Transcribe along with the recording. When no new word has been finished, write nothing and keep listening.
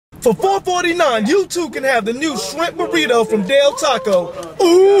For $4.49, you too can have the new shrimp burrito from Del Taco.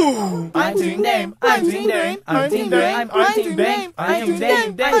 Ooh! I'm Dream Dame. I'm Dream Dame. I'm Dream Dame. I'm Dream Dame. I'm Dream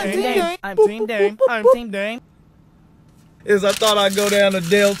Dame. I'm Dream Dame. I'm Dream Dame. Is I thought I'd go down to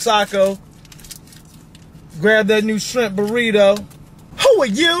Del Taco, grab that new shrimp burrito. Who are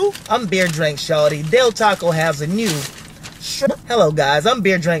you? I'm Beer Drink Shawty. Del Taco has a new shrimp. Hello guys, I'm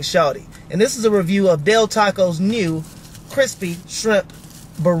Beer Drink Shawty, and this is a review of Del Taco's new crispy shrimp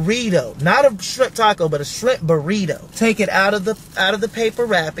burrito. Not a shrimp taco, but a shrimp burrito. Take it out of the paper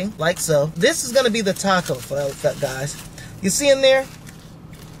wrapping, like so. This is gonna be the taco, guys. You see in there?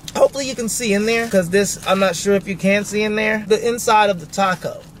 Hopefully you can see in there, because this, I'm not sure if you can see in there. The inside of the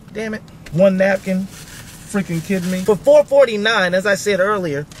taco. Damn it. One napkin. Freaking kidding me. For $4.49, as I said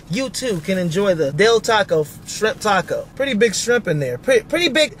earlier, you too can enjoy the Del Taco shrimp taco. Pretty big shrimp in there. Pretty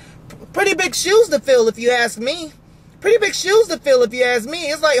big shoes to fill, if you ask me. Pretty big shoes to fill, if you ask me.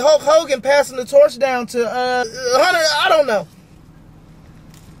 It's like Hulk Hogan passing the torch down to Hunter. I don't know.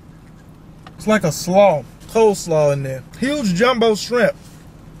 It's like a slaw, coleslaw in there. Huge jumbo shrimp,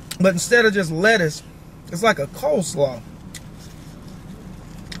 but instead of just lettuce, it's like a coleslaw.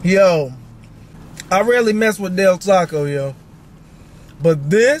 Yo, I rarely mess with Del Taco, yo, but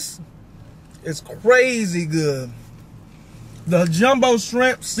this is crazy good. The jumbo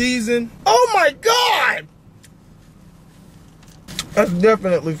shrimp season. Oh my God! That's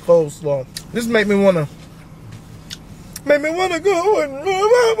definitely coleslaw. This make me wanna go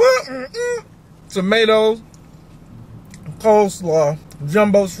and tomatoes, coleslaw,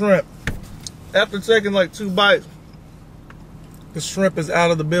 jumbo shrimp. After taking like 2 bites, the shrimp is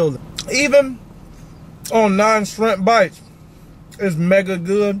out of the building. Even on 9 shrimp bites, it's mega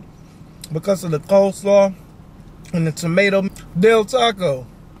good because of the coleslaw and the tomato. Del Taco,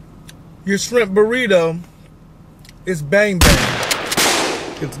 your shrimp burrito is bang bang.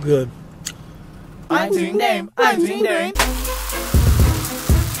 It's good. I'm Dream Dame. I'm Dream Dame.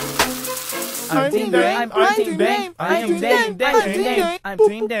 I'm Dream Dame. I'm Dream Dame. I'm Dream Dame. I'm Dream Dame. I'm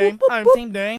Dream Dame. I'm Dream Dame.